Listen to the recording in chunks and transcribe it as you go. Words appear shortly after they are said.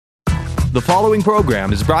The following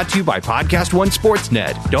program is brought to you by Podcast One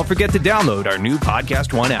Sportsnet. Don't forget to download our new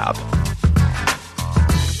Podcast One app.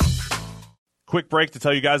 Quick break to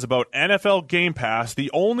tell you guys about NFL Game Pass, the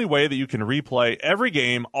only way that you can replay every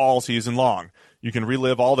game all season long. You can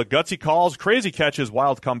relive all the gutsy calls, crazy catches,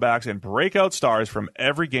 wild comebacks, and breakout stars from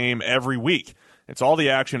every game every week. It's all the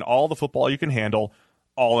action, all the football you can handle,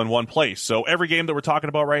 all in one place. So every game that we're talking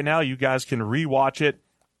about right now, you guys can rewatch it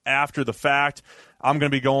after the fact. I'm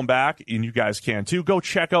going to be going back, and you guys can too. Go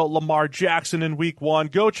check out Lamar Jackson in Week 1.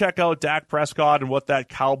 Go check out Dak Prescott and what that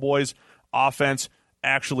Cowboys offense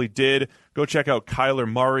actually did. Go check out Kyler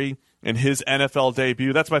Murray and his NFL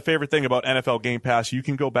debut. That's my favorite thing about NFL Game Pass. You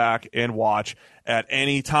can go back and watch at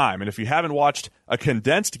any time. And if you haven't watched a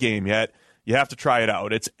condensed game yet, you have to try it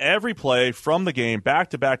out. It's every play from the game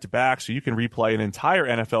back to back to back, so you can replay an entire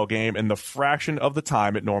NFL game in the fraction of the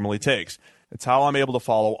time it normally takes. It's how I'm able to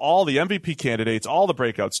follow all the MVP candidates, all the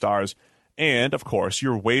breakout stars, and, of course,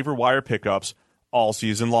 your waiver wire pickups all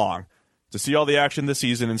season long. To see all the action this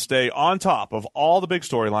season and stay on top of all the big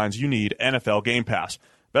storylines, you need NFL Game Pass.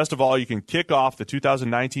 Best of all, you can kick off the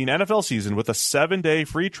 2019 NFL season with a 7-day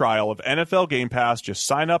free trial of NFL Game Pass. Just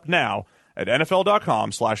sign up now at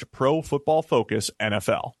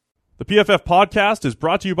NFL.com/ProFootballFocusNFL. The PFF podcast is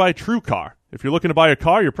brought to you by TrueCar. If you're looking to buy a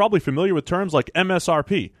car, you're probably familiar with terms like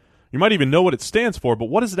MSRP. You might even know what it stands for, but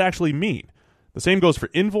what does it actually mean? The same goes for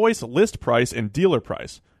invoice, list price, and dealer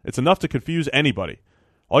price. It's enough to confuse anybody.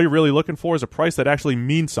 All you're really looking for is a price that actually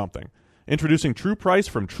means something. Introducing True Price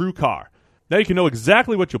from TrueCar. Now you can know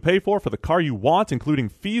exactly what you'll pay for the car you want, including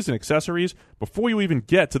fees and accessories, before you even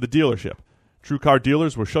get to the dealership. TrueCar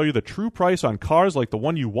dealers will show you the true price on cars like the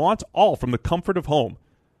one you want, all from the comfort of home.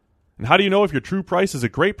 And how do you know if your true price is a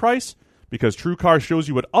great price? Because TrueCar shows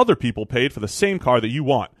you what other people paid for the same car that you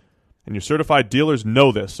want. And your certified dealers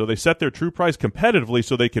know this, so they set their true price competitively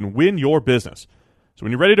so they can win your business. So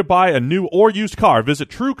when you're ready to buy a new or used car, visit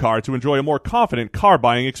TrueCar to enjoy a more confident car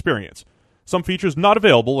buying experience. Some features not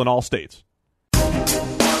available in all states.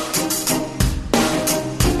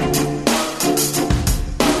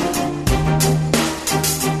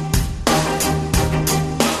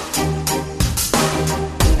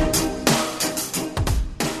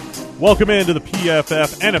 Welcome into the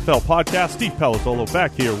PFF NFL podcast. Steve Palazzolo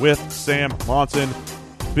back here with Sam Monson.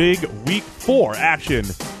 Big Week 4 action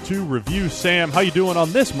to review. Sam, how you doing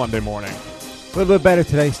on this Monday morning? A little bit better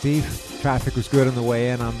today, Steve. Traffic was good on the way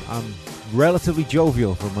in. I'm relatively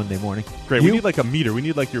jovial for Monday morning. Great. We need like a meter. We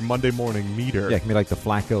need like your Monday morning meter. Yeah, it can be like the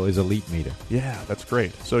Flacco is elite meter. Yeah, that's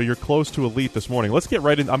great. So you're close to elite this morning. Let's get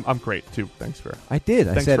right in. I'm great too. Thanks for. I did.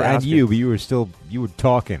 I said and you, but you were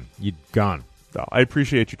talking. You'd gone. No, I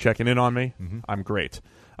appreciate you checking in on me. Mm-hmm. I'm great.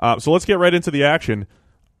 So let's get right into the action.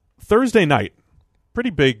 Thursday night, pretty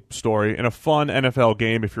big story and a fun NFL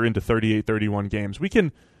game if you're into 38-31 games.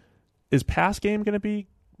 Is pass game going to be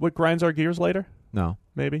what grinds our gears later? No.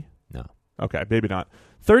 Maybe? No. Okay, maybe not.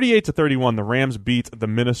 38-31, the Rams beat the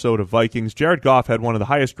Minnesota Vikings. Jared Goff had one of the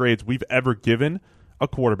highest grades we've ever given a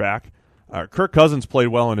quarterback. Kirk Cousins played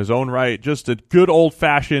well in his own right. Just a good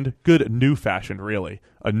old-fashioned, good new-fashioned, really.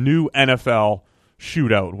 A new NFL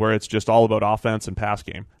shootout where it's just all about offense and pass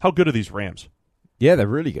game. How good are these Rams? Yeah, they're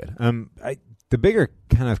really good. The bigger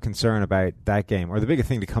kind of concern about that game, or the bigger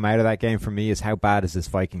thing to come out of that game for me, is how bad is this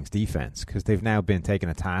Vikings defense? Because they've now been taken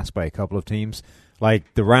a task by a couple of teams.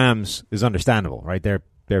 Like the Rams is understandable, right? They're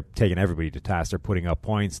taking everybody to task. They're putting up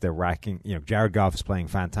points. They're racking. Jared Goff is playing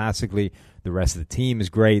fantastically. The rest of the team is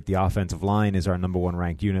great. The offensive line is our number one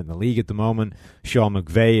ranked unit in the league at the moment. Sean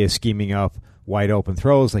McVay is scheming up wide open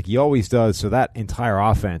throws like he always does. So that entire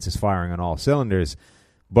offense is firing on all cylinders.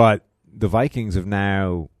 But the Vikings have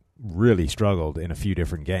now really struggled in a few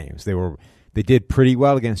different games. They did pretty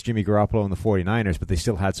well against Jimmy Garoppolo and the 49ers, but they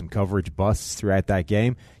still had some coverage busts throughout that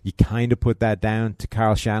game. You kind of put that down to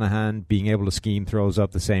Kyle Shanahan being able to scheme throws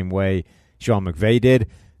up the same way Sean McVay did.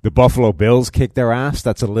 The Buffalo Bills kicked their ass.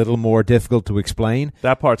 That's a little more difficult to explain.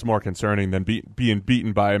 That part's more concerning than being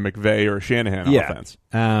beaten by a McVay or a Shanahan offense.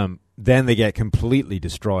 Then they get completely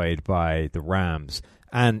destroyed by the Rams.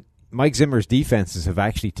 And Mike Zimmer's defenses have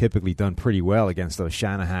actually typically done pretty well against those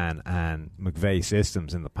Shanahan and McVay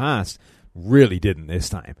systems in the past. Really didn't this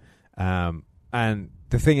time. And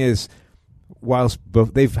the thing is, whilst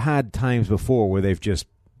they've had times before where they've just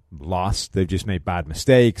lost, they've just made bad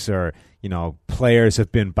mistakes, or players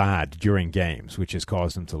have been bad during games, which has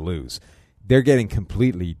caused them to lose. They're getting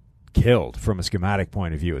completely killed from a schematic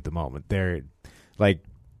point of view at the moment. They're like,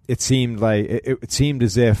 it seemed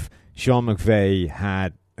as if Sean McVay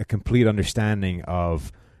had a complete understanding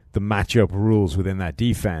of the matchup rules within that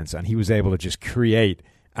defense, and he was able to just create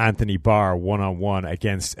Anthony Barr one-on-one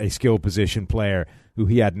against a skill position player who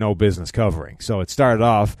he had no business covering. So it started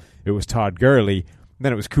off, it was Todd Gurley,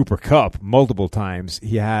 then it was Cooper Kupp multiple times.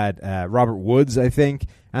 He had Robert Woods, I think.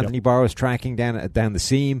 Anthony Barr was tracking down the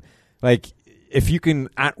seam. Like, if you can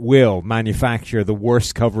at will manufacture the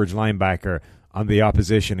worst coverage linebacker on the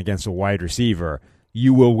opposition against a wide receiver,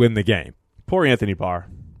 you will win the game. Poor Anthony Barr.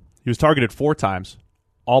 He was targeted 4 times.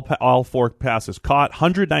 All 4 passes caught,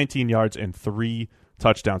 119 yards and 3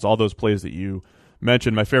 touchdowns. All those plays that you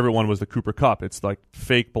mentioned. My favorite one was the Cooper Kupp. It's like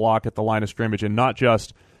fake block at the line of scrimmage, and not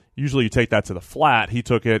just usually you take that to the flat. He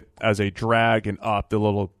took it as a drag and up,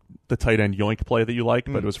 the tight end yoink play that you like,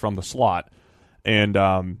 but it was from the slot. And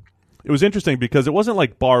it was interesting because it wasn't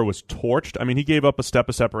like Barr was torched. I mean, he gave up a step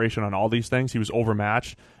of separation on all these things. He was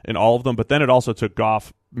overmatched in all of them, but then it also took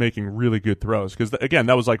Goff making really good throws because, again,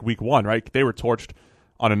 that was like week 1, right? They were torched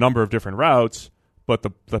on a number of different routes, but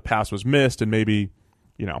the pass was missed, and maybe,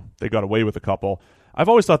 they got away with a couple. I've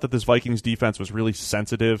always thought that this Vikings defense was really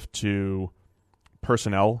sensitive to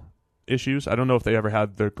personnel issues. I don't know if they ever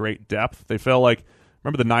had the great depth. They felt like,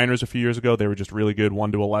 remember the Niners a few years ago? They were just really good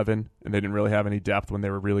 1-11, and they didn't really have any depth when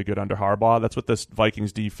they were really good under Harbaugh. That's what this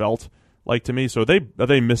Vikings D felt like to me. So are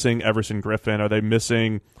they missing Everson Griffin? Are they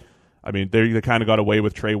missing? I mean, they kind of got away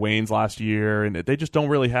with Trey Waynes last year, and they just don't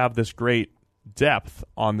really have this great depth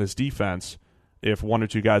on this defense if 1 or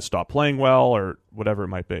 2 guys stop playing well or whatever it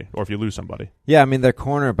might be, or if you lose somebody. Yeah, I mean, their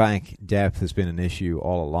cornerback depth has been an issue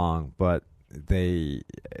all along, but they're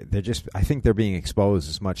just, I think they're being exposed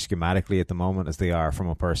as much schematically at the moment as they are from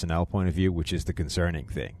a personnel point of view, which is the concerning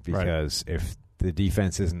thing, because if the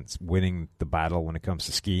defense isn't winning the battle when it comes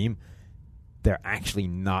to scheme, they're actually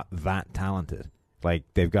not that talented. Like,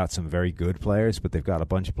 they've got some very good players, but they've got a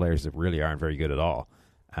bunch of players that really aren't very good at all,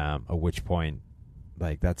 at which point,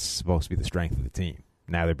 like, that's supposed to be the strength of the team.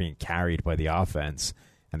 Now they're being carried by the offense,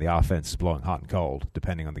 and the offense is blowing hot and cold,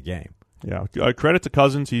 depending on the game. Yeah, credit to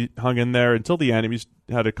Cousins. He hung in there until the end. He's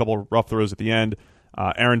had a couple of rough throws at the end.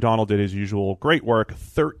 Aaron Donald did his usual great work,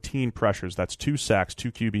 13 pressures. That's 2 sacks,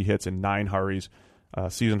 2 QB hits, and 9 hurries.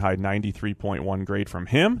 Season-high 93.1 grade from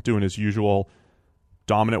him, doing his usual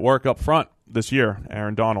dominant work up front this year,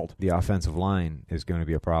 Aaron Donald. The offensive line is going to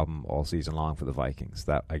be a problem all season long for the Vikings.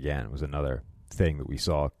 That, again, was another thing that we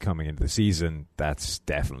saw coming into the season. That's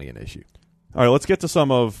definitely an issue. All right, let's get to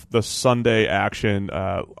some of the Sunday action.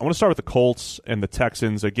 I want to start with the Colts and the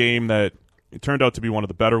Texans, a game that it turned out to be one of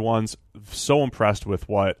the better ones. So impressed with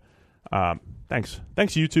what thanks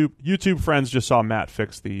YouTube. YouTube friends just saw Matt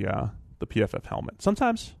fix the PFF helmet.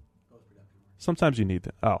 Sometimes you need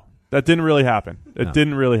that. Oh, that didn't really happen. It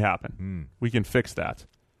didn't really happen. We can fix that.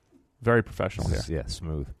 Very professional here. Yeah,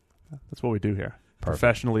 smooth. That's what we do here. Perfect.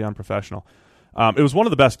 Professionally unprofessional. It was one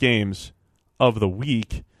of the best games of the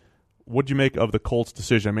week. What'd you make of the Colts'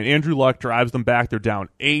 decision? I mean, Andrew Luck drives them back. They're down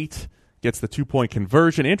 8, gets the 2-point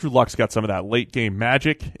conversion. Andrew Luck's got some of that late-game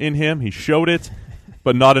magic in him. He showed it,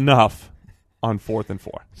 but not enough on 4th and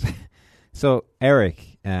 4. So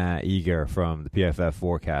Eric Eager from the PFF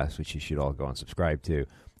Forecast, which you should all go and subscribe to,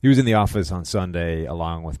 he was in the office on Sunday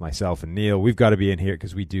along with myself and Neil. We've got to be in here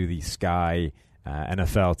because we do the Sky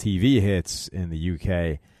NFL TV hits in the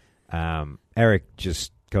UK. Eric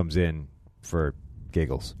just comes in for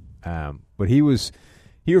giggles. But he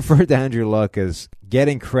referred to Andrew Luck as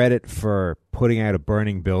getting credit for putting out a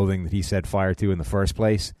burning building that he set fire to in the first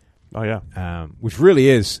place. Oh, yeah. Which really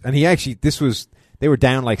is. And he actually, they were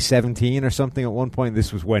down like 17 or something at one point.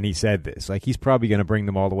 This was when he said this. Like, he's probably going to bring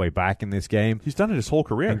them all the way back in this game. He's done it his whole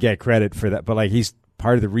career. And get credit for that. But, like, he's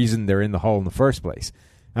part of the reason they're in the hole in the first place.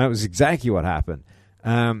 And that was exactly what happened.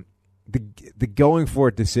 The going for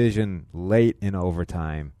it decision late in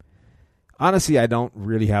overtime, honestly, I don't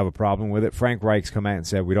really have a problem with it. Frank Reich's come out and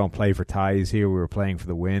said, we don't play for ties here. We were playing for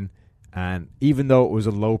the win. And even though it was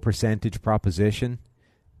a low percentage proposition,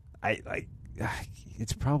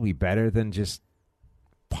 it's probably better than just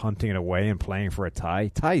punting it away and playing for a tie.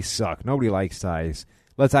 Ties suck. Nobody likes ties.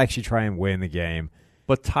 Let's actually try and win the game.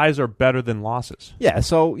 But ties are better than losses. Yeah,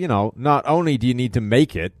 so, not only do you need to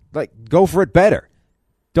make it, go for it better.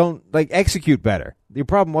 Don't, execute better. The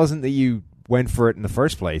problem wasn't that you went for it in the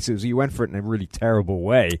first place. It was you went for it in a really terrible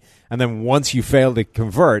way, and then once you failed to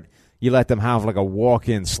convert, you let them have a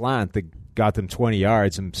walk-in slant that got them 20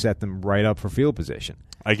 yards and set them right up for field position.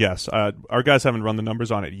 I guess. Our guys haven't run the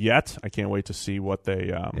numbers on it yet. I can't wait to see what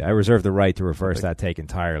they... I reserve the right to reverse that take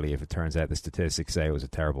entirely if it turns out the statistics say it was a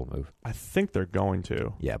terrible move. I think they're going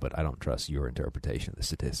to. Yeah, but I don't trust your interpretation of the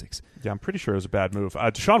statistics. Yeah, I'm pretty sure it was a bad move.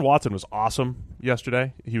 Deshaun Watson was awesome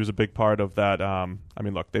yesterday. He was a big part of that.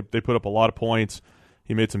 Look, they put up a lot of points.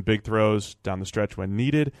 He made some big throws down the stretch when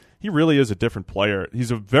needed. He really is a different player.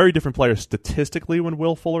 He's a very different player statistically when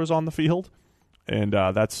Will Fuller's on the field, and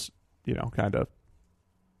that's kind of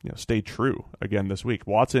stayed true again this week.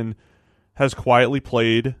 Watson has quietly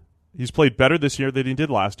played. He's played better this year than he did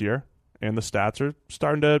last year, and the stats are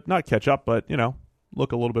starting to not catch up, but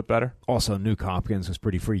look a little bit better. Also, Nuke Hopkins was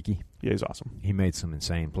pretty freaky. Yeah, he's awesome. He made some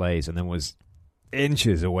insane plays, and then was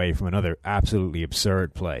inches away from another absolutely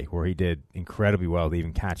absurd play where he did incredibly well to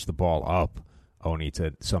even catch the ball up, only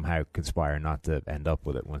to somehow conspire not to end up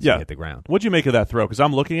with it once he hit the ground. What'd you make of that throw? Because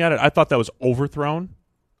I'm looking at it, I thought that was overthrown.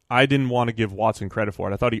 I didn't want to give Watson credit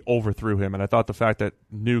for it. I thought he overthrew him, and I thought the fact that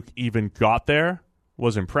Nuke even got there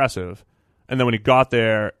was impressive. And then when he got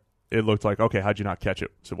there, it looked like, okay, how'd you not catch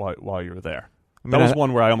it while you were there? That was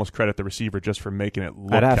one where I almost credit the receiver just for making it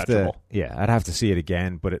look catchable. I'd have to see it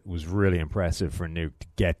again, but it was really impressive for Nuke to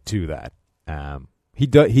get to that. He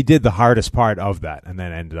did the hardest part of that, and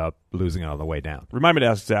then ended up losing it on the way down. Remind me to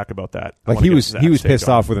ask Zach about that. Like he was pissed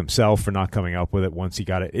off with himself for not coming up with it once he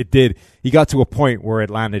got it. He got to a point where it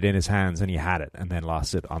landed in his hands, and he had it, and then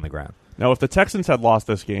lost it on the ground. Now, if the Texans had lost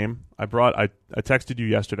this game, I texted you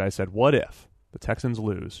yesterday. I said, what if the Texans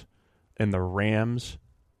lose and the Rams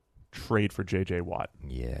trade for J.J. Watt?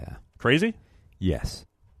 Yeah. Crazy? Yes,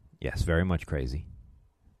 very much crazy.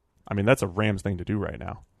 I mean, that's a Rams thing to do right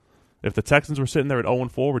now. If the Texans were sitting there at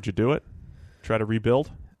 0-4, would you do it? Try to rebuild?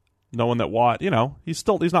 Knowing that Watt, he's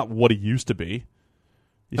not what he used to be.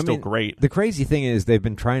 He's still great. The crazy thing is they've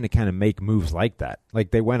been trying to kind of make moves like that.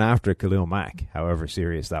 Like they went after Khalil Mack, however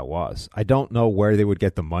serious that was. I don't know where they would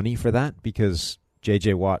get the money for that because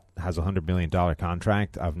J.J. Watt has a $100 million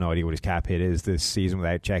contract. I have no idea what his cap hit is this season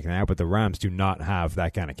without checking it out, but the Rams do not have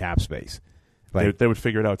that kind of cap space. Like, they would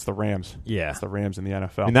figure it out. It's the Rams. Yeah. It's the Rams in the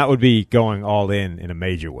NFL. And that would be going all in a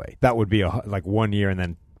major way. That would be like 1 year and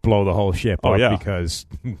then blow the whole ship up because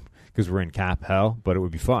we're in cap hell, but it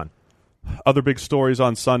would be fun. Other big stories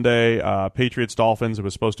on Sunday, Patriots-Dolphins. It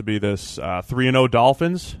was supposed to be this 3-0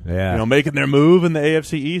 Dolphins, making their move in the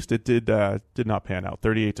AFC East. It did not pan out,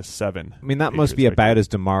 38-7. I mean, that must be about as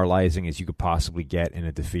demoralizing as you could possibly get in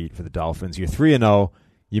a defeat for the Dolphins. You're 3-0.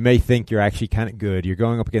 You may think you're actually kind of good. You're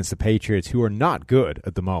going up against the Patriots, who are not good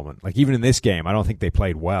at the moment. Like, even in this game, I don't think they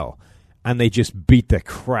played well. And they just beat the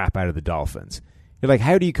crap out of the Dolphins. You're like,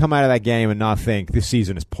 how do you come out of that game and not think this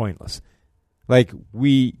season is pointless? Like,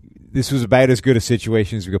 this was about as good a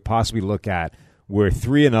situation as we could possibly look at. We're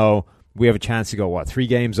 3-0. We have a chance to go, 3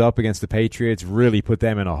 games up against the Patriots, really put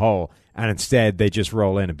them in a hole. And instead, they just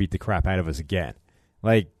roll in and beat the crap out of us again.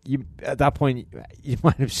 Like, at that point, you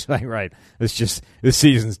might have just like, right, this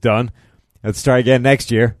season's done. Let's start again next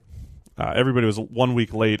year. Everybody was 1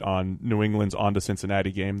 week late on New England's on to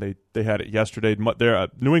Cincinnati game. They had it yesterday. Their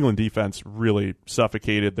New England defense really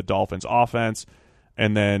suffocated the Dolphins' offense.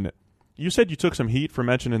 And then you said you took some heat for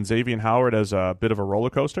mentioning Xavier Howard as a bit of a roller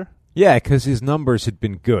coaster? Yeah, because his numbers had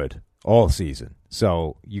been good all season.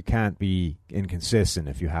 So you can't be inconsistent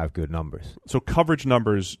if you have good numbers. So coverage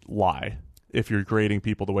numbers lie if you're grading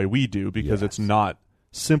people the way we do, because it's not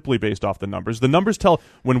simply based off the numbers. The numbers tell,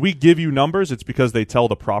 when we give you numbers, it's because they tell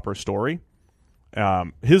the proper story.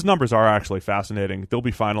 His numbers are actually fascinating. They'll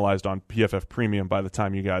be finalized on PFF Premium by the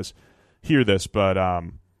time you guys hear this. But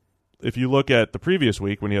if you look at the previous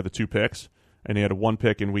week when he had the 2 picks, and he had a 1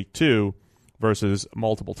 pick in week 2 versus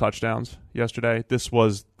multiple touchdowns yesterday, this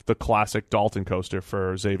was the classic Dalton coaster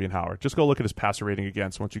for Xavier Howard. Just go look at his passer rating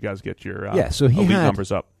against once you guys get your elite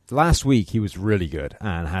numbers up. Last week he was really good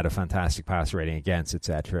and had a fantastic passer rating against,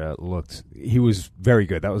 etc. He was very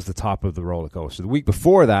good. That was the top of the roller coaster. The week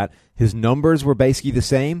before that, his numbers were basically the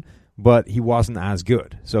same, but he wasn't as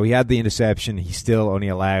good. So he had the interception. He still only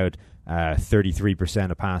allowed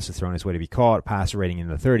 33% of passes thrown his way to be caught, passer rating in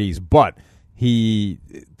the 30s, but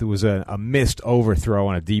there was a missed overthrow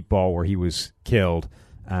on a deep ball where he was killed.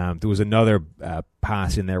 There was another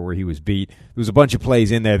pass in there where he was beat. There was a bunch of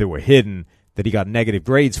plays in there that were hidden that he got negative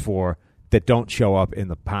grades for that don't show up in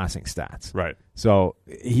the passing stats. Right. So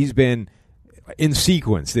he's been, in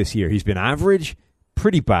sequence this year, he's been average,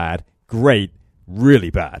 pretty bad, great, really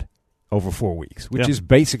bad over 4 weeks, which is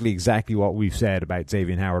basically exactly what we've said about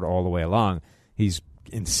Xavier Howard all the way along. He's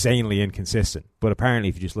insanely inconsistent. But apparently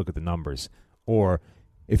if you just look at the numbers, or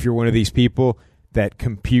if you're one of these people that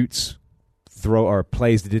computes throw or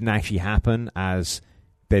plays that didn't actually happen as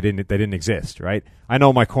they didn't exist, right? I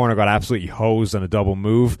know my corner got absolutely hosed on a double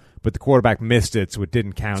move, but the quarterback missed it, so it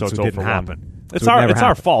didn't count, so it didn't happen. It's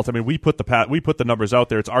our fault. I mean, we put the numbers out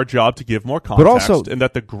there. It's our job to give more context, but also, and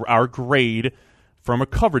that our grade, from a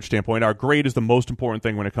coverage standpoint, our grade is the most important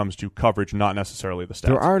thing when it comes to coverage, not necessarily the stats.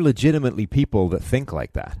 There are legitimately people that think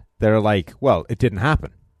like that. that are like, well, it didn't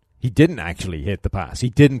happen. He didn't actually hit the pass. He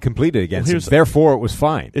didn't complete it against him. Therefore, it was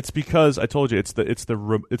fine. It's because I told you it's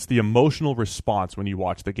the emotional response when you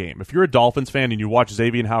watch the game. If you're a Dolphins fan and you watch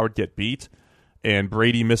Xavier Howard get beat and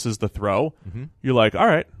Brady misses the throw, you're like, all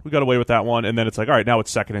right, we got away with that one. And then it's like, all right, now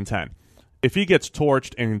it's 2nd and 10. If he gets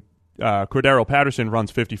torched and Cordero Patterson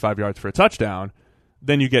runs 55 yards for a touchdown,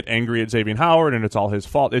 then you get angry at Xavier Howard and it's all his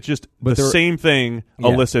fault. It's just same thing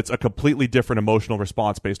elicits a completely different emotional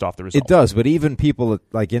response based off the result. It does, but even people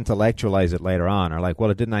that like intellectualize it later on are like, well,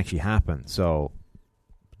 it didn't actually happen, so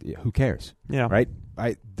who cares? Yeah. Right?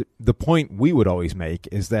 The point we would always make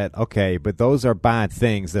is that, okay, but those are bad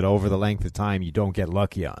things that over the length of time you don't get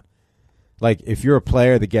lucky on. Like, if you're a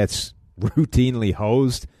player that gets routinely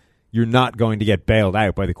hosed, you're not going to get bailed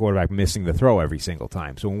out by the quarterback missing the throw every single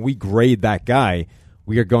time. So when we grade that guy,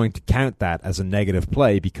 we are going to count that as a negative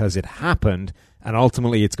play because it happened, and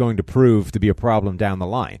ultimately it's going to prove to be a problem down the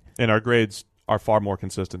line. And our grades are far more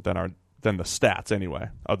consistent than the stats anyway,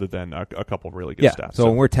 other than a couple of really good stats. So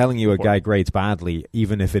when we're telling you a guy grades badly,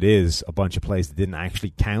 even if it is a bunch of plays that didn't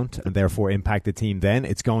actually count and therefore impact the team then,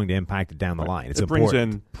 it's going to impact it down the line. It brings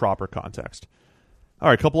in proper context. All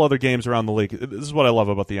right, a couple other games around the league. This is what I love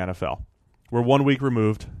about the NFL. We're 1 week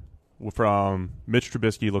removed from Mitch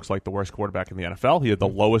Trubisky looks like the worst quarterback in the NFL. He had the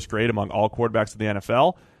lowest grade among all quarterbacks in the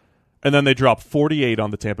NFL. And then they dropped 48 on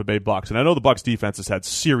the Tampa Bay Bucs. And I know the Bucs defense has had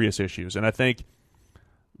serious issues. And I think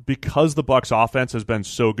because the Bucs offense has been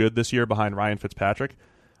so good this year behind Ryan Fitzpatrick,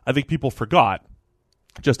 I think people forgot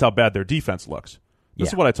just how bad their defense looks. This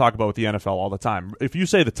is what I talk about with the NFL all the time. If you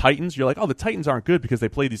say the Titans, you're like, oh, the Titans aren't good because they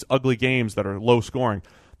play these ugly games that are low scoring.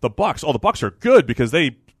 The Bucs are good because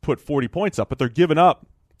they put 40 points up, but they're giving up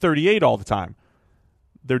 38 all the time.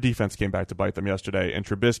 Their defense came back to bite them yesterday, and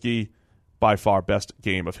Trubisky, by far, best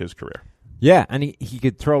game of his career. Yeah, and he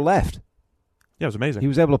could throw left. Yeah, it was amazing. He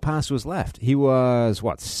was able to pass to his left. He was,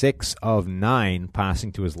 6 of 9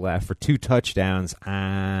 passing to his left for 2 touchdowns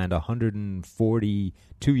and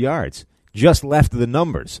 142 yards. Just left of the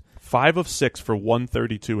numbers. 5 of 6 for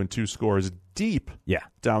 132 and 2 scores deep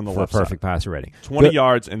down the left side. Perfect passer rating. 20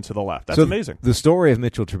 yards into the left. That's amazing. The story of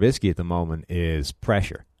Mitchell Trubisky at the moment is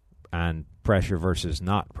pressure, and pressure versus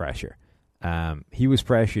not pressure. He was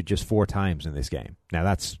pressured just 4 times in this game. Now,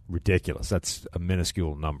 that's ridiculous. That's a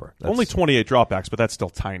minuscule number. That's only 28 dropbacks, but that's still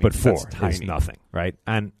tiny. But 4 is nothing, right?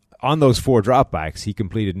 And on those 4 dropbacks, he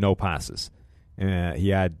completed no passes. He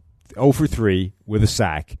had 0 for 3 with a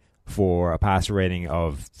sack for a passer rating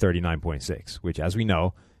of 39.6, which, as we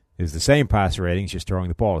know, is the same passer rating, just throwing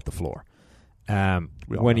the ball at the floor.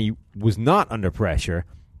 When he was not under pressure,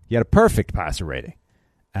 he had a perfect passer rating.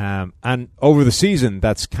 And over the season,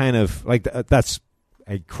 that's kind of like that's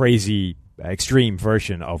a crazy extreme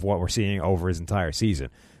version of what we're seeing over his entire season,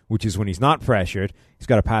 which is when he's not pressured, he's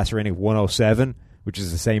got a passer rating of 107, which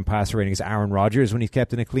is the same passer rating as Aaron Rodgers when he's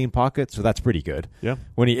kept in a clean pocket, so that's pretty good. Yeah.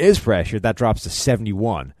 When he is pressured, that drops to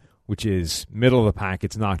 71, which is middle of the pack.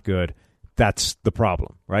 It's not good. That's the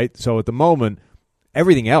problem, right? So at the moment,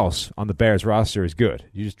 everything else on the Bears roster is good.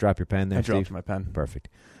 You just drop your pen there, Steve? I dropped my pen. Perfect.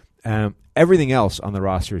 Everything else on the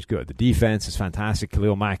roster is good. The defense is fantastic.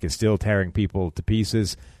 Khalil Mack is still tearing people to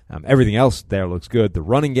pieces. Everything else there looks good. The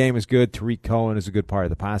running game is good. Tariq Cohen is a good part of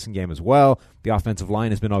the passing game as well. The offensive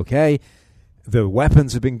line has been okay. The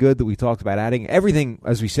weapons have been good that we talked about adding. Everything,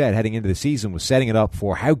 as we said, heading into the season was setting it up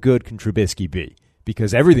for how good can Trubisky be,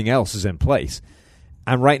 because everything else is in place.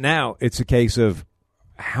 And right now, it's a case of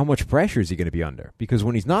how much pressure is he going to be under? Because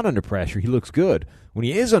when he's not under pressure, he looks good. When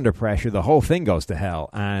he is under pressure, the whole thing goes to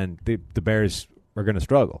hell, and the Bears are going to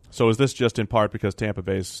struggle. So is this just in part because Tampa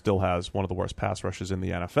Bay still has one of the worst pass rushes in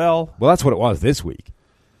the NFL? Well, that's what it was this week.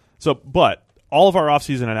 So, but all of our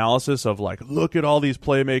offseason analysis of, like, look at all these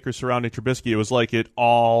playmakers surrounding Trubisky, it was like it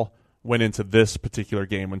all went into this particular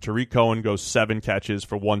game when Tariq Cohen goes 7 catches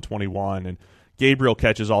for 121, and Gabriel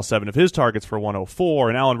catches all 7 of his targets for 104,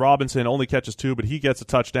 and Allen Robinson only catches 2, but he gets a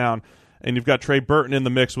touchdown. And you've got Trey Burton in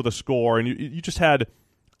the mix with a score, and you just had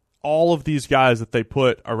all of these guys that they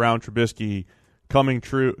put around Trubisky coming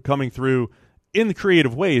through in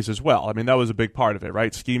creative ways as well. I mean, that was a big part of it,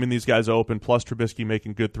 right? Scheming these guys open, plus Trubisky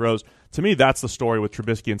making good throws. To me, that's the story with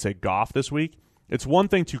Trubisky and, say, Goff this week. It's one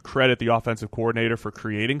thing to credit the offensive coordinator for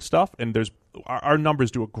creating stuff, and our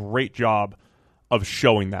numbers do a great job of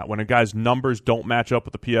showing that. When a guy's numbers don't match up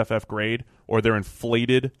with the PFF grade or they're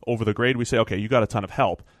inflated over the grade, we say, okay, you got a ton of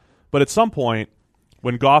help. But at some point,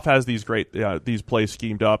 when Goff has these great these plays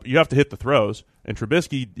schemed up, you have to hit the throws. And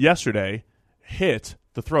Trubisky yesterday hit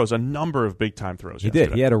the throws, a number of big-time throws. He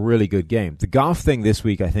did. He had a really good game. The Goff thing this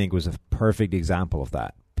week, I think, was a perfect example of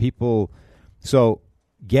that. So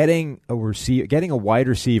getting a wide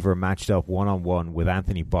receiver matched up one-on-one with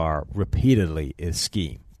Anthony Barr repeatedly is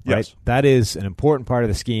scheme. Right? Yes. That is an important part of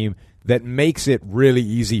the scheme that makes it really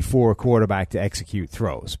easy for a quarterback to execute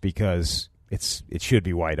throws because it should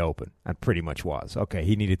be wide open, and pretty much was. Okay,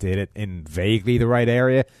 he needed to hit it in vaguely the right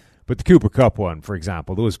area, but the Cooper Kupp one, for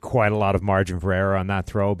example, there was quite a lot of margin for error on that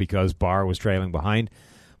throw because Barr was trailing behind.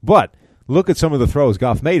 But look at some of the throws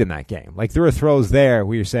Goff made in that game. Like, there are throws there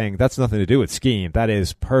where you're saying that's nothing to do with scheme. That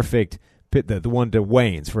is perfect. The one to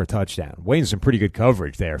Waynes for a touchdown. Waynes some pretty good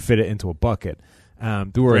coverage there. Fit it into a bucket.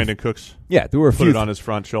 Brandon Cooks. Yeah, there were a put it on his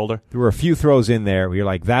front shoulder. There were a few throws in there where you're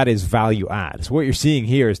like, that is value add. So what you're seeing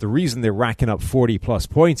here is the reason they're racking up 40-plus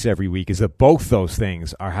points every week is that both those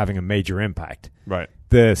things are having a major impact. Right.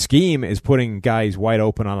 The scheme is putting guys wide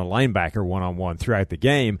open on a linebacker one-on-one throughout the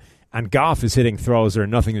game, and Goff is hitting throws that are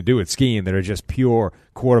nothing to do with scheme, that are just pure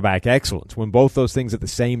quarterback excellence. When both those things at the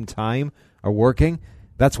same time are working,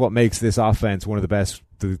 that's what makes this offense one of the best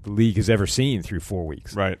the league has ever seen through 4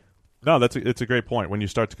 weeks. Right. No, it's a great point when you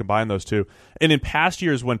start to combine those two. And in past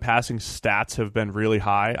years when passing stats have been really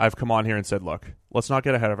high, I've come on here and said, look, let's not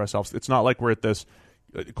get ahead of ourselves. It's not like we're at this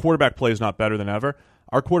quarterback play is not better than ever.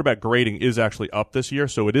 Our quarterback grading is actually up this year,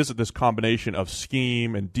 so it is this combination of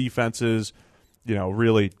scheme and defenses,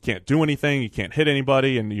 really can't do anything, you can't hit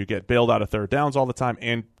anybody, and you get bailed out of third downs all the time,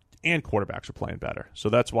 and quarterbacks are playing better. So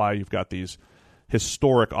that's why you've got these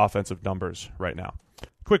historic offensive numbers right now.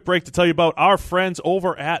 Quick break to tell you about our friends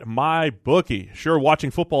over at MyBookie. Sure,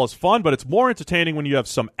 watching football is fun, but it's more entertaining when you have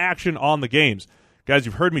some action on the games. Guys,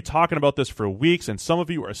 you've heard me talking about this for weeks, and some of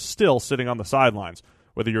you are still sitting on the sidelines.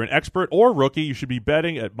 Whether you're an expert or rookie, you should be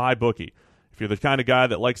betting at MyBookie. If you're the kind of guy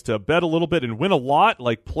that likes to bet a little bit and win a lot,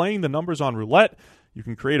 like playing the numbers on roulette, you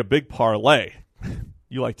can create a big parlay.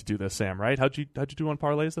 You like to do this, Sam, right? How'd you do on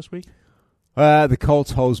parlays this week? The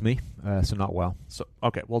Colts hose me, so not well. So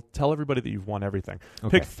okay, well, tell everybody that you've won everything.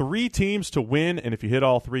 Okay. Pick 3 teams to win, and if you hit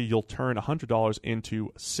all 3, you'll turn $100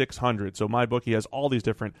 into $600. So MyBookie has all these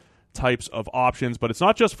different types of options, but it's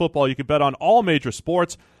not just football. You can bet on all major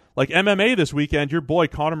sports. Like MMA this weekend, your boy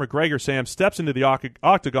Conor McGregor, Sam, steps into the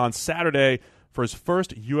octagon Saturday for his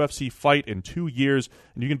first UFC fight in 2 years,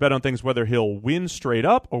 and you can bet on things whether he'll win straight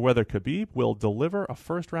up or whether Khabib will deliver a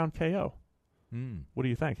first-round KO. What do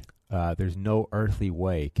you think? There's no earthly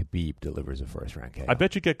way Khabib delivers a first-round KO. I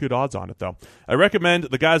bet you get good odds on it, though. I recommend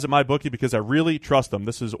the guys at MyBookie because I really trust them.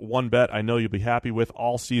 This is one bet I know you'll be happy with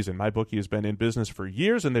all season. MyBookie has been in business for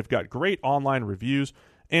years, and they've got great online reviews,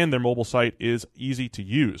 and their mobile site is easy to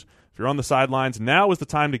use. If you're on the sidelines, now is the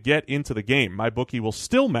time to get into the game. MyBookie will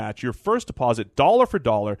still match your first deposit dollar for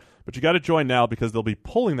dollar, but you got to join now because they'll be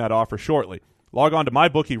pulling that offer shortly. Log on to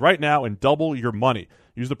MyBookie right now and double your money.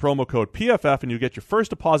 Use the promo code PFF and you get your first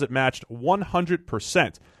deposit matched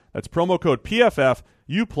 100%. That's promo code PFF.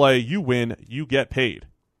 You play, you win, you get paid.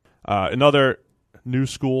 Another new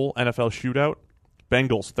school NFL shootout.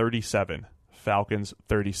 Bengals 37, Falcons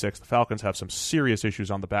 36. The Falcons have some serious issues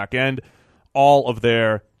on the back end. All of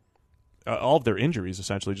their injuries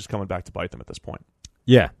essentially just coming back to bite them at this point.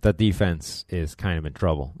 Yeah, that defense is kind of in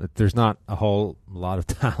trouble. There's not a whole lot of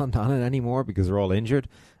talent on it anymore because they're all injured.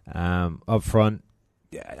 Up front,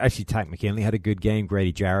 actually, Takk McKinley had a good game.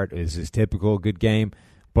 Grady Jarrett is his typical good game.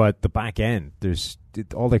 But the back end,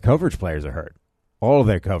 all their coverage players are hurt. All of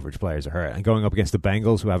their coverage players are hurt. And going up against the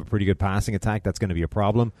Bengals, who have a pretty good passing attack, that's going to be a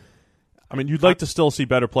problem. I mean, you'd like to still see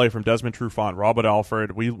better play from Desmond Trufant, Robert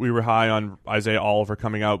Alford. We were high on Isaiah Oliver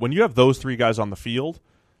coming out. When you have those 3 guys on the field,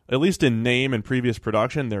 at least in name and previous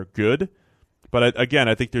production, they're good. But again,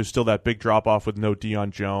 I think there's still that big drop-off with no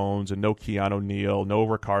Deion Jones and no Keanu Neal, no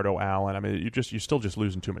Ricardo Allen. I mean, you're still just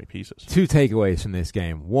losing too many pieces. 2 takeaways from this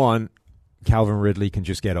game. 1, Calvin Ridley can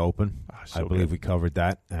just get open. I believe we covered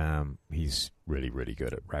that. He's really, really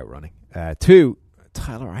good at route running. 2,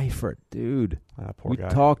 Tyler Eifert, dude. Poor guy.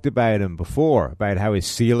 We talked about him before, about how his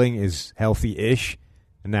ceiling is healthy-ish,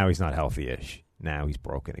 and now he's not healthy-ish. Now he's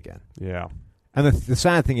broken again. Yeah. And the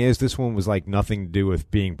sad thing is, this one was like nothing to do with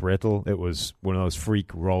being brittle. It was one of those freak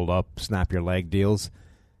roll-up, snap-your-leg deals.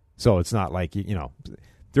 So it's not like,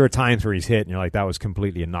 there are times where he's hit and you're like, that was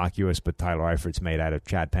completely innocuous, but Tyler Eifert's made out of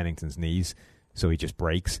Chad Pennington's knees, so he just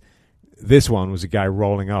breaks. This one was a guy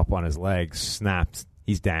rolling up on his legs, snapped,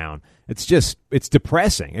 he's down. It's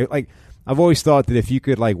depressing. I've always thought that if you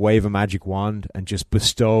could wave a magic wand and just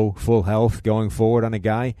bestow full health going forward on a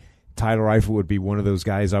guy, Tyler Eifert would be one of those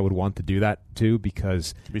guys I would want to do that to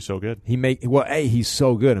because he'd be so good. A, he's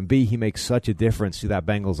so good, and B, he makes such a difference to that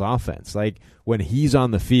Bengals offense. Like when he's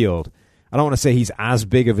on the field, I don't want to say he's as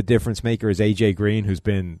big of a difference maker as AJ Green, who's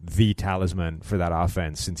been the talisman for that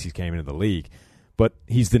offense since he came into the league, but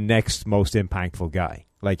he's the next most impactful guy.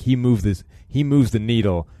 Like he moves the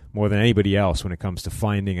needle more than anybody else when it comes to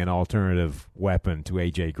finding an alternative weapon to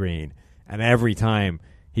AJ Green. And every time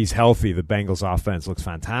he's healthy, the Bengals offense looks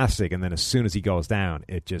fantastic, and then as soon as he goes down,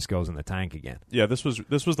 it just goes in the tank again. Yeah, this was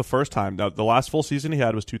the first time. Now, the last full season he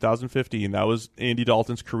had was 2015. That was Andy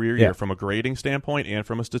Dalton's career year from a grading standpoint and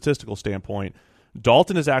from a statistical standpoint.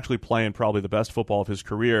 Dalton is actually playing probably the best football of his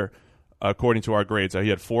career, according to our grades. He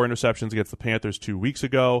had 4 interceptions against the Panthers 2 weeks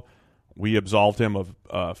ago. We absolved him of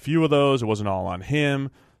a few of those. It wasn't all on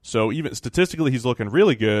him. So even statistically, he's looking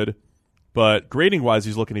really good. But grading-wise,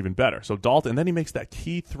 he's looking even better. So Dalton, and then he makes that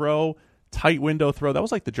key throw, tight window throw. That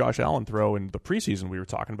was like the Josh Allen throw in the preseason we were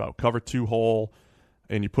talking about. Cover 2 hole,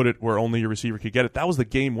 and you put it where only your receiver could get it. That was the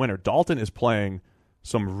game winner. Dalton is playing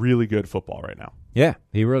some really good football right now. Yeah,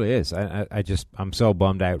 he really is. I'm so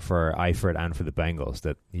bummed out for Eifert and for the Bengals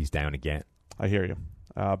that he's down again. I hear you.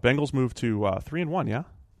 Bengals moved to 3-1, yeah?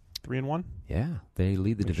 3-1? Yeah, they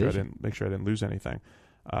lead the division. Make sure I didn't lose anything.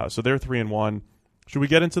 So they're 3-1. Should we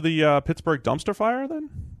get into the Pittsburgh dumpster fire then?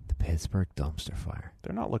 The Pittsburgh dumpster fire.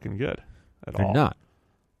 They're not looking good at They're all. They're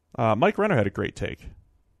not. Mike Renner had a great take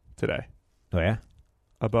today. Oh, yeah?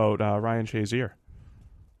 About Ryan Shazier.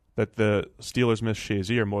 That the Steelers miss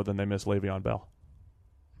Shazier more than they miss Le'Veon Bell.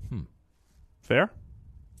 Fair?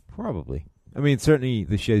 Probably. I mean, certainly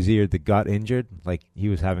the Shazier that got injured, like he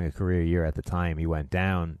was having a career year at the time. He went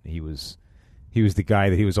down. He was the guy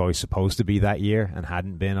that he was always supposed to be that year and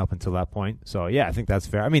hadn't been up until that point. So, yeah, I think that's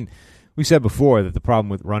fair. I mean, we said before that the problem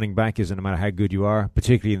with running back is no matter how good you are,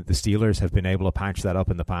 particularly the Steelers have been able to patch that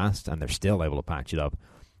up in the past, and they're still able to patch it up.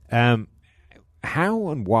 How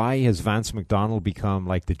and why has Vance McDonald become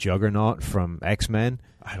like the juggernaut from X-Men?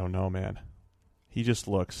 I don't know, man. He just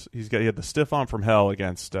looks. He had the stiff arm from hell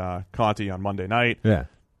against Conti on Monday night. Yeah.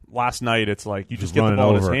 Last night, it's like you just get the ball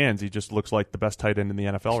in his hands. He just looks like the best tight end in the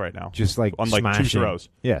NFL right now. Just like on like 2 throws.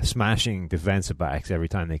 Yeah, smashing defensive backs every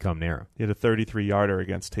time they come near him. He had a 33-yarder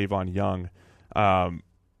against Tavon Young.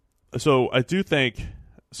 So I do think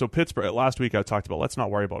Pittsburgh, last week I talked about let's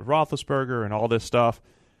not worry about Roethlisberger and all this stuff,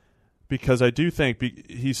 because I do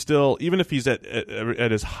think he's still, even if he's at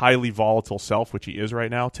his highly volatile self, which he is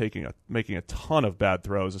right now, making a ton of bad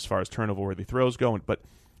throws as far as turnover-worthy throws go, but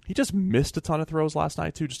he just missed a ton of throws last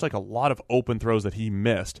night, too, just like a lot of open throws that he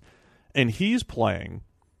missed. And he's playing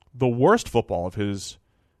the worst football of his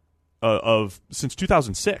since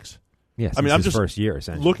 2006. Yes, I mean, I'm just first year,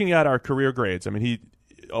 essentially. Looking at our career grades. I mean,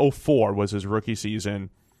 2004 was his rookie season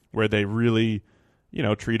where they really,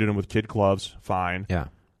 treated him with kid gloves, fine. Yeah.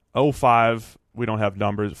 2005, we don't have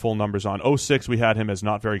full numbers on. 2006, we had him as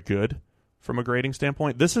not very good from a grading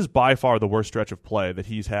standpoint. This is by far the worst stretch of play that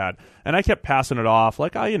he's had. And I kept passing it off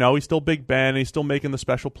like, he's still Big Ben. He's still making the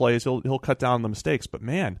special plays. He'll cut down on the mistakes. But,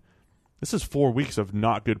 man, this is 4 weeks of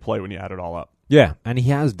not good play when you add it all up. Yeah, and he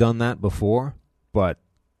has done that before, but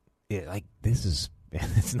it's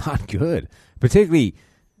not good. Particularly,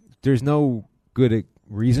 there's no good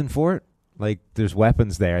reason for it. Like, there's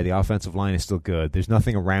weapons there. The offensive line is still good. There's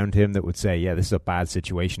nothing around him that would say, yeah, this is a bad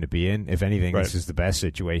situation to be in. If anything, This is the best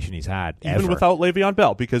situation he's had even ever. Without Le'Veon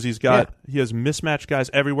Bell, because he has mismatched guys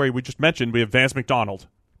everywhere. We just mentioned we have Vance McDonald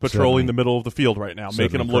patrolling the middle of the field right now,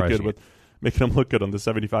 making him look good on the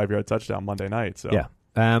 75-yard touchdown Monday night. So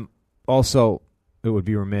yeah. Also, it would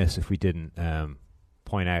be remiss if we didn't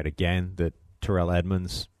point out again that Terrell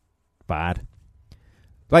Edmunds bad.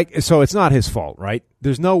 So it's not his fault, right?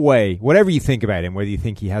 There's no way, whatever you think about him, whether you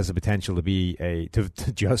think he has the potential to be to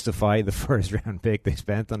justify the first-round pick they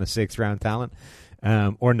spent on a 6th-round talent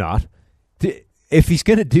or not. If he's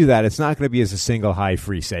going to do that, it's not going to be as a single high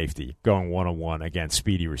free safety going one-on-one against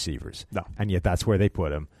speedy receivers. No. And yet that's where they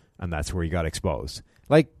put him, and that's where he got exposed.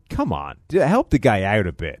 Come on. Help the guy out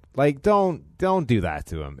a bit. Don't do that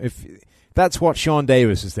to him. If that's what Sean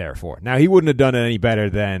Davis is there for. Now, he wouldn't have done it any better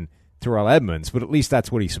than Terrell Edmunds, but at least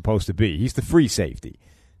that's what he's supposed to be. He's the free safety.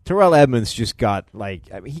 Terrell Edmunds just got,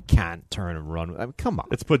 he can't turn and run. Come on.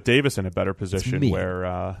 It's put Davis in a better position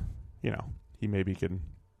where, he maybe can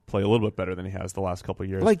play a little bit better than he has the last couple of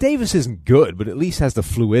years. Davis isn't good, but at least has the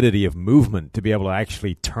fluidity of movement to be able to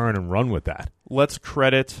actually turn and run with that. Let's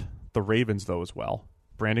credit the Ravens, though, as well.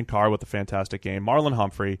 Brandon Carr with a fantastic game. Marlon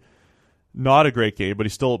Humphrey, not a great game, but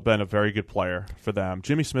he's still been a very good player for them.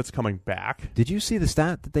 Jimmy Smith's coming back. Did you see the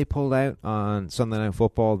stat that they pulled out on Sunday Night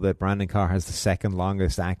Football that Brandon Carr has the 2nd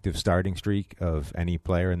longest active starting streak of any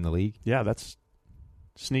player in the league? Yeah, that's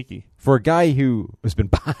sneaky. For a guy who has been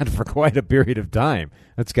bad for quite a period of time,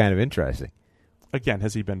 that's kind of interesting. Again,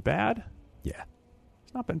 has he been bad? Yeah.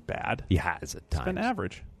 He's not been bad. He has at times. He's been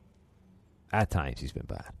average. At times he's been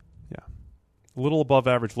bad. Yeah. A little above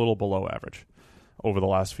average, a little below average. over the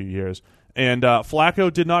last few years. And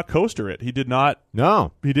Flacco did not coaster it. He did not.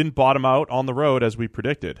 No. He didn't bottom out on the road as we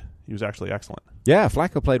predicted. He was actually excellent. Yeah,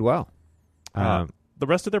 Flacco played well. The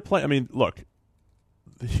rest of their play, I mean, look,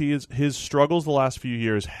 his struggles the last few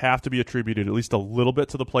years have to be attributed at least a little bit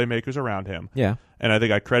to the playmakers around him. Yeah. And I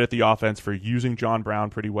think I credit the offense for using John Brown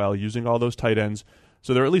pretty well, using all those tight ends.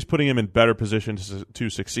 So they're at least putting him in better position to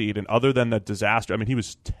succeed. And other than the disaster, I mean, he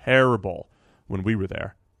was terrible when we were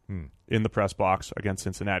there in the press box against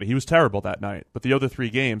Cincinnati. He was terrible that night. But the other 3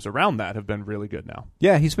 games around that have been really good now.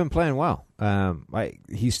 Yeah, he's been playing well.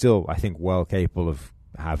 He's still, I think, well capable of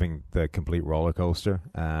having the complete roller coaster.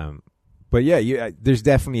 But yeah, there's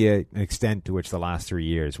definitely an extent to which the last 3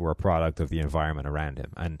 years were a product of the environment around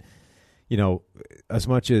him. And, as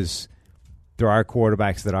much as there are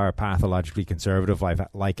quarterbacks that are pathologically conservative,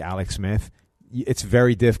 like Alex Smith, it's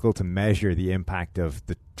very difficult to measure the impact of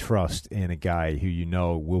the trust in a guy who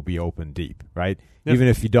will be open deep, right? Yeah. Even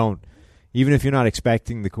if you're not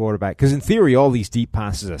expecting the quarterback, because in theory, all these deep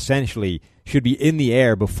passes essentially should be in the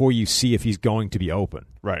air before you see if he's going to be open,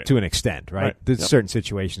 right? To an extent, right? There's certain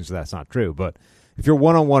situations where that's not true, but if you're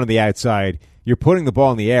one-on-one on the outside, you're putting the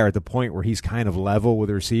ball in the air at the point where he's kind of level with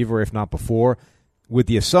the receiver, if not before, with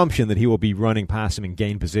the assumption that he will be running past him and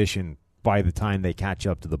gain position by the time they catch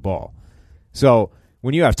up to the ball. So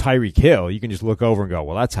when you have Tyreek Hill, you can just look over and go,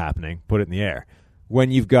 well, that's happening, put it in the air.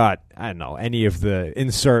 When you've got, I don't know, any of the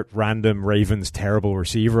insert random Ravens terrible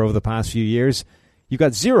receiver over the past few years, you've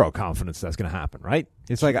got zero confidence that's going to happen, right?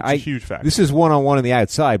 It's like a huge factor. This is one-on-one on the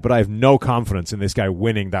outside, but I have no confidence in this guy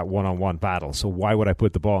winning that one-on-one battle, so why would I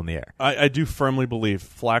put the ball in the air? I do firmly believe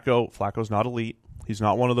Flacco's not elite. He's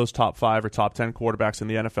not one of those top 5 or top 10 quarterbacks in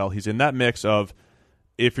the NFL. He's in that mix of,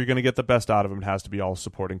 if you're going to get the best out of him, it has to be all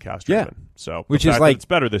supporting cast driven. Yeah. So which is like it's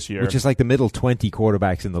better this year. Which is like the middle 20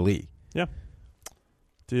 quarterbacks in the league. Yeah.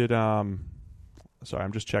 Sorry,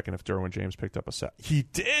 I'm just checking if Derwin James picked up a sack. He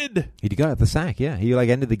did. He got the sack, yeah. He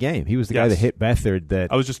ended the game. He was the guy that hit Beathard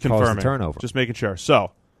that I was just confirming. The turnover. Just making sure.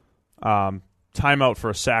 So, timeout for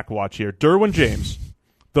a sack watch here. Derwin James,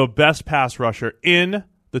 the best pass rusher in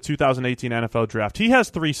the 2018 NFL Draft. He has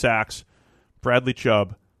 3 sacks. Bradley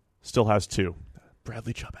Chubb still has 2.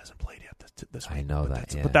 Bradley Chubb hasn't played yet this week. I know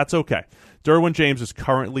that, but that's okay. Derwin James is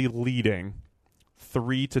currently leading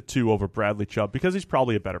 3-2 over Bradley Chubb because he's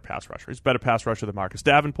probably a better pass rusher. He's a better pass rusher than Marcus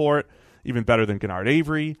Davenport, even better than Gennard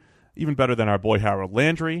Avery, even better than our boy Harold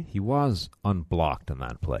Landry. He was unblocked on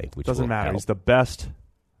that play, which doesn't matter. Help. He's the best.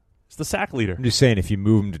 He's the sack leader. I'm just saying, if you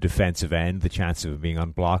move him to defensive end, the chances of him being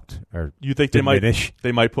unblocked are you think diminish.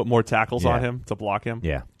 They might put more tackles on him to block him?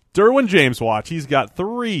 Yeah. Derwin James, watch. He's got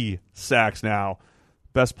 3 sacks now.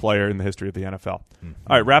 Best player in the history of the NFL. Mm-hmm.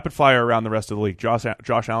 All right, rapid fire around the rest of the league. Josh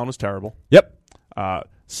Allen was terrible. Yep.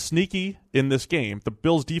 Sneaky in this game. The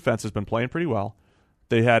Bills' defense has been playing pretty well.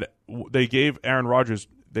 They gave Aaron Rodgers.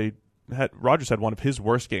 Rodgers had one of his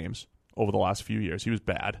worst games over the last few years. He was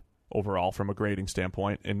bad overall from a grading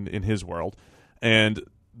standpoint in his world, and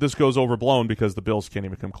this goes overblown because the Bills can't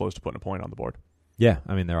even come close to putting a point on the board. Yeah,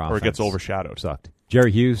 I mean, their offense or it gets overshadowed. Sucked.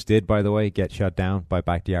 Jerry Hughes did, by the way, get shut down by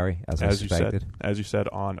Bakhtiari, as I suspected. As you said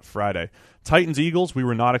on Friday. Titans-Eagles, we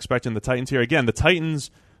were not expecting the Titans here. Again, the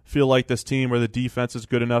Titans feel like this team where the defense is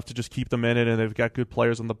good enough to just keep them in it, and they've got good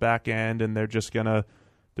players on the back end, and they're just gonna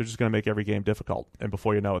make every game difficult. And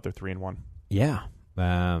before you know it, they're 3-1. Yeah,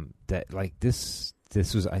 this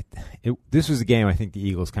was the game I think the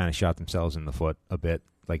Eagles kind of shot themselves in the foot a bit.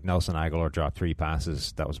 Like Nelson Aguilar dropped 3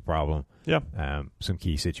 passes. That was a problem. Yeah. Some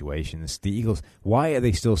key situations. The Eagles, why are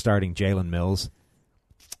they still starting Jalen Mills?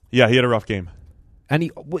 Yeah, he had a rough game. And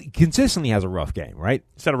he consistently has a rough game, right?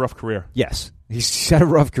 He's had a rough career. Yes. He's had a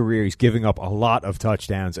rough career. He's giving up a lot of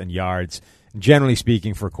touchdowns and yards. Generally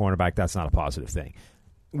speaking, for a cornerback, that's not a positive thing,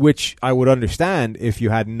 which I would understand if you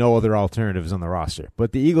had no other alternatives on the roster.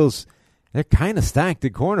 But the Eagles, they're kind of stacked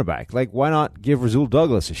at cornerback. Like, why not give Rasul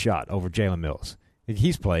Douglas a shot over Jalen Mills?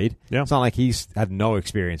 He's played. Yeah. It's not like he's had no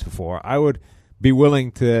experience before. I would be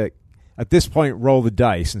willing to, at this point, roll the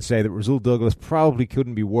dice and say that Rasul Douglas probably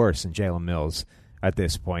couldn't be worse than Jalen Mills at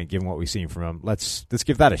this point, given what we've seen from him. Let's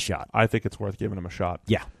give that a shot. I think it's worth giving him a shot.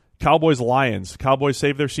 Yeah. Cowboys-Lions. Cowboys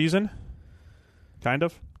saved their season? Kind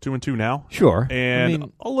of. 2-2 now. Sure.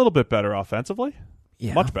 And a little bit better offensively.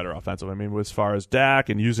 Yeah. Much better offensively. I mean, as far as Dak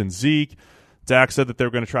and using Zeke, Dak said that they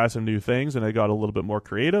were going to try some new things, and they got a little bit more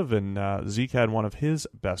creative, and Zeke had one of his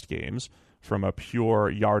best games from a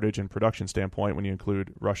pure yardage and production standpoint when you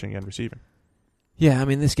include rushing and receiving. Yeah, I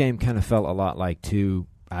mean, this game kind of felt a lot like 2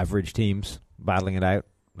 average teams battling it out.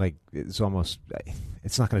 Like, it's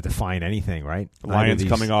not going to define anything, right? The Lions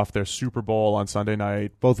coming off their Super Bowl on Sunday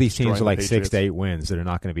night. Both these teams are like 6 to 8 wins that are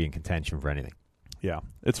not going to be in contention for anything. Yeah.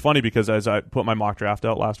 It's funny because as I put my mock draft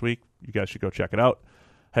out last week, you guys should go check it out,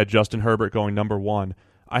 had Justin Herbert going number 1.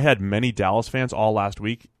 I had many Dallas fans all last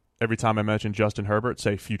week, every time I mentioned Justin Herbert,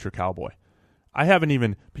 say future Cowboy. I haven't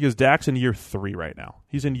even, because Dak's in year 3 right now.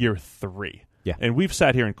 He's in year 3. Yeah. And we've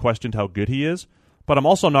sat here and questioned how good he is, but I'm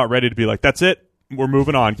also not ready to be like, that's it, we're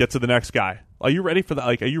moving on, get to the next guy. Are you ready for that?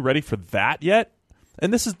 Like, are you ready for that yet?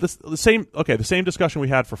 And this is the same discussion we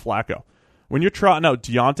had for Flacco. When you're trotting out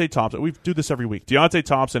Deontay Thompson, we do this every week, Deontay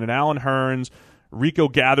Thompson and Allen Hurns, Rico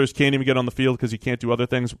Gathers can't even get on the field because he can't do other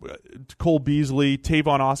things, Cole Beasley,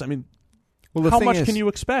 Tavon Austin, I mean, how much can you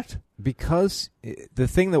expect? Because the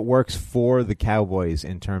thing that works for the Cowboys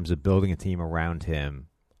in terms of building a team around him,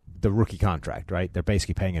 the rookie contract, right? They're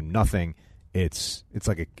basically paying him nothing. It's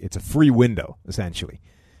a free window, essentially.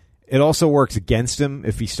 It also works against him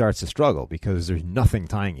if he starts to struggle because there's nothing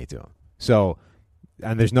tying you to him. So,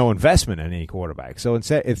 and there's no investment in any quarterback. So in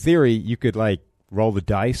theory, you could like roll the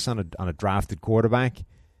dice on a drafted quarterback,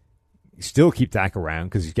 still keep Dak around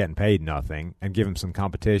because he's getting paid nothing, and give him some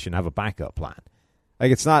competition, have a backup plan.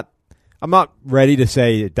 Like, it's not, I'm not ready to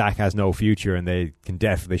say that Dak has no future and they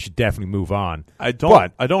should definitely move on. I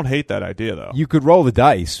don't hate that idea though. You could roll the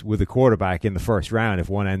dice with a quarterback in the first round if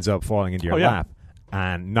one ends up falling into your lap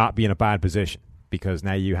and not be in a bad position, because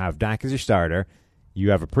now you have Dak as your starter,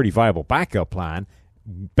 you have a pretty viable backup plan.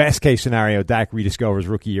 Best case scenario, Dak rediscovers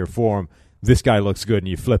rookie year form. This guy looks good, and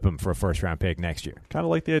you flip him for a first-round pick next year. Kind of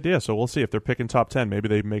like the idea, so we'll see. If they're picking top 10, maybe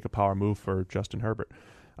they make a power move for Justin Herbert.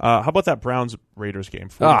 How about that Browns-Raiders game,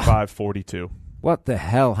 45-42? What the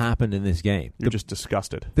hell happened in this game? You're just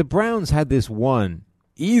disgusted. The Browns had this one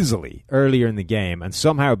easily earlier in the game, and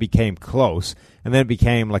somehow it became close, and then it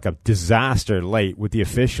became like a disaster late with the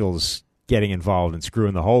officials getting involved and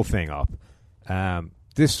screwing the whole thing up.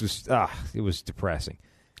 It was depressing.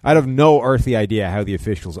 I'd have no earthly idea how the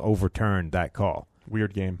officials overturned that call.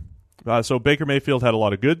 Weird game. So Baker Mayfield had a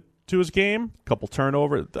lot of good to his game, a couple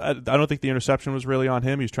turnovers. I don't think the interception was really on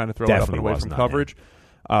him. He was trying to throw it up and away from coverage.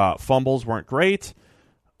 Fumbles weren't great.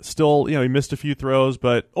 Still, he missed a few throws,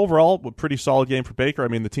 but overall, a pretty solid game for Baker. I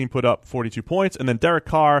mean, the team put up 42 points, and then Derek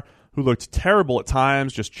Carr, who looked terrible at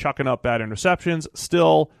times, just chucking up bad interceptions,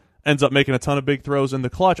 still ends up making a ton of big throws in the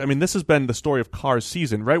clutch. I mean, this has been the story of Carr's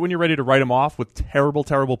season. Right when you're ready to write him off with terrible,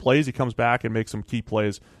 terrible plays, he comes back and makes some key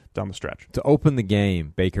plays down the stretch. To open the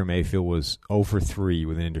game, Baker Mayfield was 0 for 3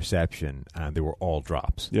 with an interception, and they were all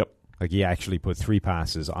drops. Yep. Like, he actually put 3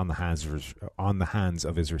 passes on the hands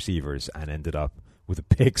of his receivers and ended up with a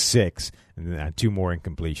pick 6 and 2 more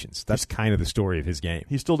incompletions. That's kind of the story of his game.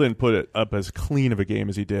 He still didn't put it up as clean of a game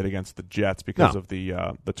as he did against the Jets because of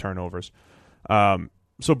the turnovers.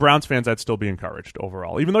 So Browns fans, I'd still be encouraged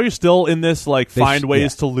overall. Even though you're still in this, find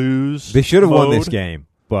ways to lose They should have won mode. this game,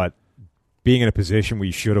 but being in a position where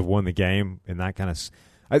you should have won the game in that kind of...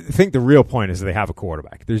 I think the real point is that they have a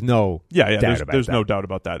quarterback. There's no doubt about there's that. no doubt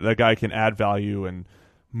about that. That guy can add value and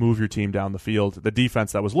move your team down the field. The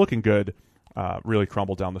defense that was looking good really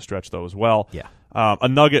crumbled down the stretch, though, as well. Yeah. A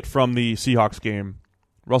nugget from the Seahawks game,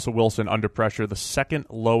 Russell Wilson under pressure, the second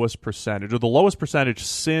lowest percentage, or the lowest percentage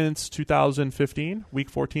since 2015, week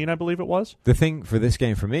 14, I believe it was. The thing for this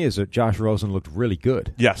game for me is that Josh Rosen looked really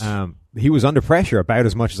good. Yes. He was under pressure about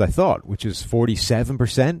as much as I thought, which is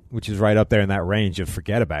 47%, which is right up there in that range of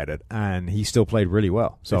forget about it, and he still played really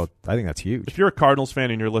well. So I think that's huge. If you're a Cardinals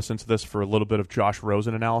fan and you're listening to this for a little bit of Josh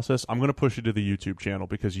Rosen analysis, I'm going to push you to the YouTube channel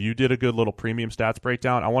because you did a good little premium stats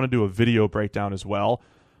breakdown. I want to do a video breakdown as well,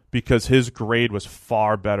 because his grade was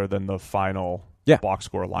far better than the final box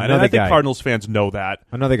score line. And I think Cardinals fans know that.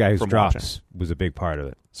 Another guy whose drops was a big part of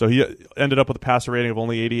it. So he ended up with a passer rating of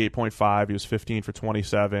only 88.5. He was 15 for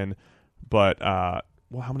 27. But, how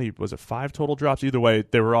many, was it 5 total drops? Either way,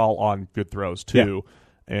 they were all on good throws, too.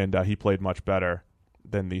 Yeah. And he played much better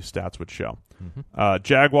than these stats would show. Mm-hmm.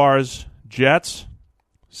 Jaguars, Jets.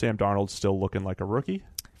 Sam Darnold's still looking like a rookie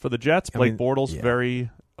for the Jets. Blake Bortles, very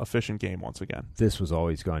efficient game once again. This was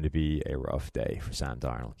always going to be a rough day for Sam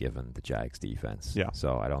Darnold given the Jags defense. Yeah.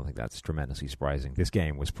 So I don't think that's tremendously surprising. This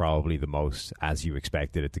game was probably the most as you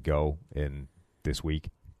expected it to go in this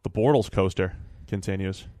week. The Bortles coaster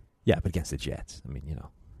continues. Yeah, but against the Jets. I mean,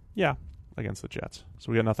 Yeah, against the Jets.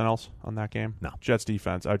 So we got nothing else on that game? No. Jets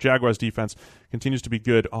defense. Jaguars defense continues to be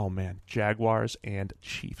good. Oh, man. Jaguars and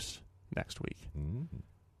Chiefs next week.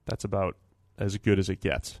 That's about as good as it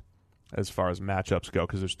gets as far as matchups go,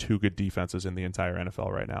 because there's 2 good defenses in the entire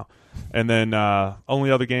NFL right now. And then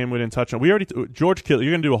only other game we didn't touch on. We already George Kittle.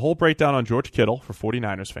 You're going to do a whole breakdown on George Kittle for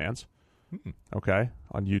 49ers fans. Okay,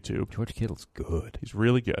 on YouTube. George Kittle's good. He's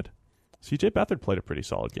really good. CJ Beathard played a pretty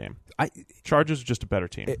solid game. Chargers are just a better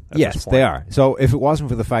team. Yes, they are. So if it wasn't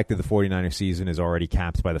for the fact that the 49ers season is already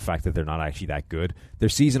capped by the fact that they're not actually that good, their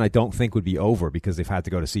season I don't think would be over because they've had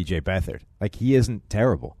to go to CJ Beathard. Like, he isn't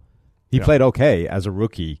terrible. He played okay as a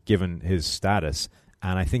rookie given his status,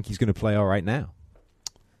 and I think he's going to play all right now.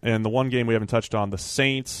 And the one game we haven't touched on, the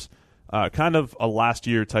Saints, kind of a last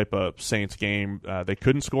year type of Saints game. They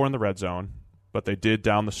couldn't score in the red zone, but they did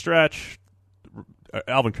down the stretch.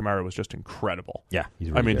 Alvin Kamara was just incredible. Yeah, he's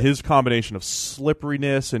really good. His combination of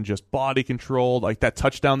slipperiness and just body control, like that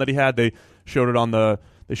touchdown that he had, they showed the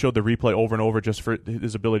replay over and over just for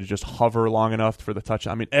his ability to just hover long enough for the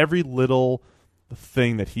touchdown. I mean, every little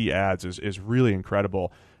thing that he adds is really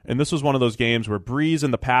incredible. And this was one of those games where Breeze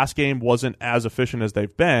in the pass game wasn't as efficient as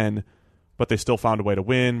they've been, but they still found a way to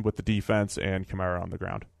win with the defense and Kamara on the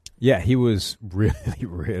ground. Yeah, he was really,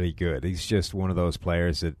 really good. He's just one of those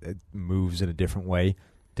players that moves in a different way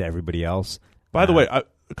to everybody else. By the way, a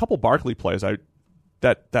couple Barkley plays,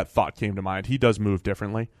 that thought came to mind. He does move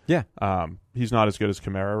differently. Yeah. He's not as good as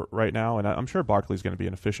Kamara right now, and I'm sure Barkley's going to be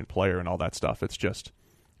an efficient player and all that stuff. It's just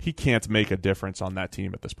he can't make a difference on that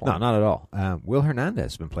team at this point. No, not at all. Will Hernandez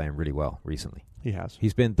has been playing really well recently. He has.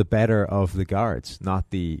 He's been the better of the guards,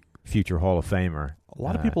 not the future Hall of Famer. A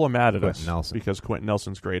lot of people are mad at Quentin us Nelson. because Quentin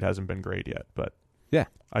Nelson's grade hasn't been great yet, but yeah,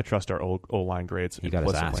 I trust our O-line grades. He got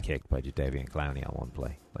his ass implicitly. kicked by Jadeveon Clowney on one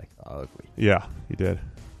play. Like, ugly. Yeah, he did.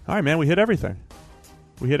 All right, man, we hit everything.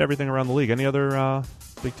 We hit everything around the league. Any other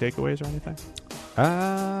big takeaways or anything?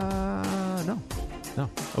 No.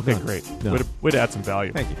 Okay, No. great. No. Way to add some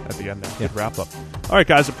value Thank you. at the end there. Yeah. Good wrap up. All right,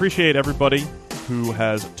 guys, appreciate everybody who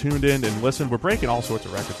has tuned in and listened. We're breaking all sorts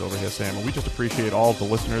of records over here, Sam, and we just appreciate all of the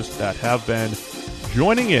listeners that have been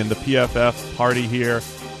joining in the PFF party here.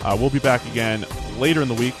 We'll be back again later in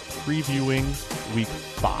the week, previewing week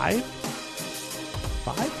 5.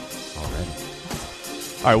 5? Already.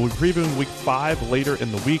 All right, we'll be previewing week 5 later in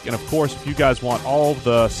the week. And, of course, if you guys want all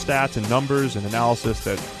the stats and numbers and analysis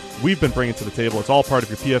that we've been bringing to the table, it's all part of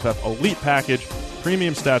your PFF Elite package,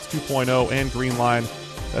 Premium Stats 2.0 and Green Line.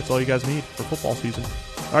 That's all you guys need for football season.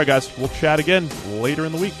 All right, guys, we'll chat again later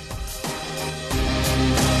in the week.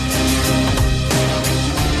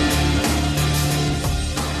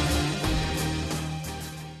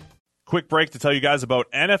 Quick break to tell you guys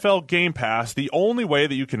about NFL Game Pass, the only way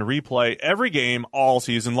that you can replay every game all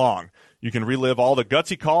season long. You can relive all the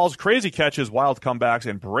gutsy calls, crazy catches, wild comebacks,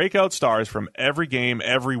 and breakout stars from every game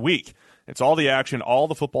every week. It's all the action, all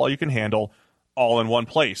the football you can handle, all in one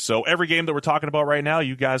place. So every game that we're talking about right now,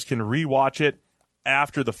 you guys can rewatch it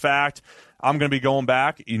after the fact. I'm going to be going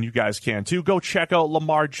back, and you guys can too. Go check out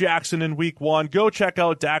Lamar Jackson in week 1. Go check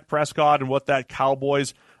out Dak Prescott and what that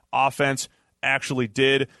Cowboys offense actually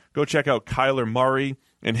did. Go check out Kyler Murray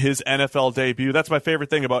and his NFL debut. That's my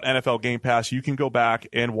favorite thing about NFL Game Pass. You can go back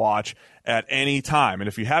and watch at any time. And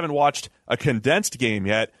if you haven't watched a condensed game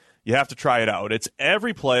yet, you have to try it out. It's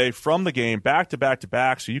every play from the game back to back to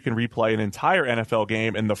back, so you can replay an entire NFL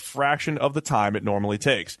game in the fraction of the time it normally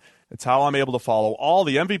takes. It's how I'm able to follow all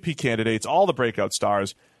the MVP candidates, all the breakout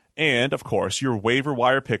stars, and, of course, your waiver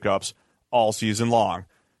wire pickups all season long.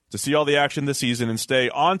 To see all the action this season and stay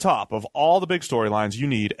on top of all the big storylines, you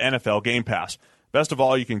need NFL Game Pass. Best of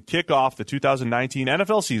all, you can kick off the 2019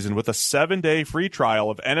 NFL season with a 7-day free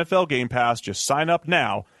trial of NFL Game Pass. Just sign up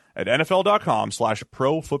now at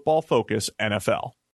NFL.com/ProFootballFocusNFL.